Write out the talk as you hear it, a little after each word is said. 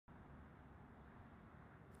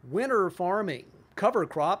Winter farming, cover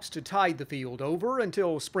crops to tide the field over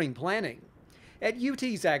until spring planting. At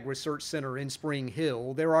UT's Ag Research Center in Spring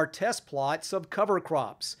Hill, there are test plots of cover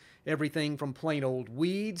crops, everything from plain old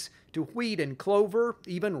weeds to wheat and clover,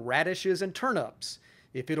 even radishes and turnips.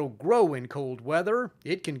 If it'll grow in cold weather,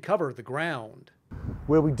 it can cover the ground.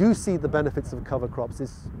 Where we do see the benefits of cover crops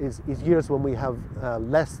is years when we have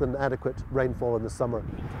less than adequate rainfall in the summer.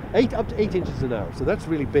 Up to 8 inches an hour, so that's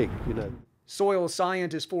really big, you know. Soil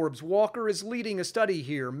scientist Forbes Walker is leading a study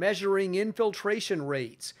here measuring infiltration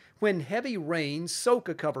rates when heavy rains soak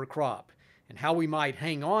a cover crop and how we might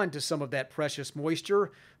hang on to some of that precious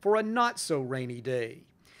moisture for a not so rainy day.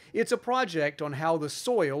 It's a project on how the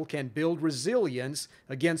soil can build resilience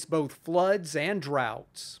against both floods and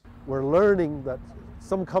droughts. We're learning that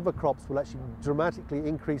some cover crops will actually dramatically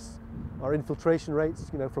increase our infiltration rates,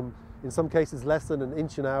 you know, from in some cases less than an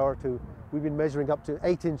inch an hour to we've been measuring up to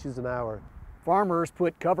 8 inches an hour. Farmers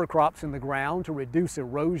put cover crops in the ground to reduce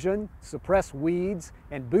erosion, suppress weeds,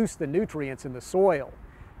 and boost the nutrients in the soil.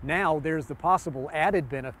 Now there's the possible added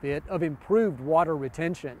benefit of improved water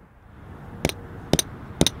retention.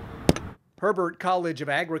 Herbert College of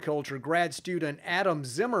Agriculture grad student Adam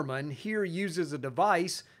Zimmerman here uses a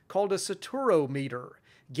device called a Satyr meter,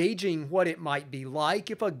 gauging what it might be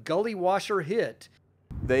like if a gully washer hit.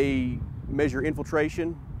 They measure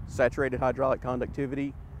infiltration, saturated hydraulic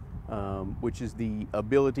conductivity, which is the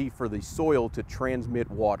ability for the soil to transmit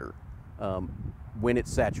water when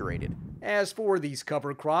it's saturated. As for these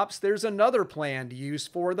cover crops, there's another planned use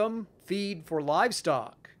for them: feed for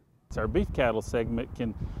livestock. Our beef cattle segment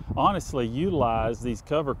can honestly utilize these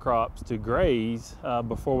cover crops to graze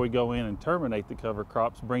before we go in and terminate the cover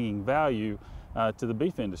crops, bringing value to the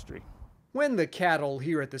beef industry. When the cattle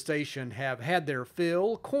here at the station have had their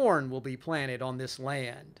fill, corn will be planted on this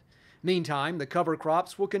land. Meantime, the cover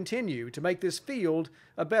crops will continue to make this field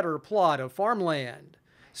a better plot of farmland.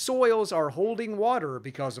 Soils are holding water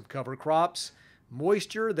because of cover crops,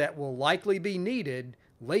 moisture that will likely be needed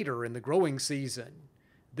later in the growing season.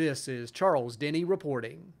 This is Charles Denny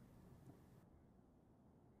reporting.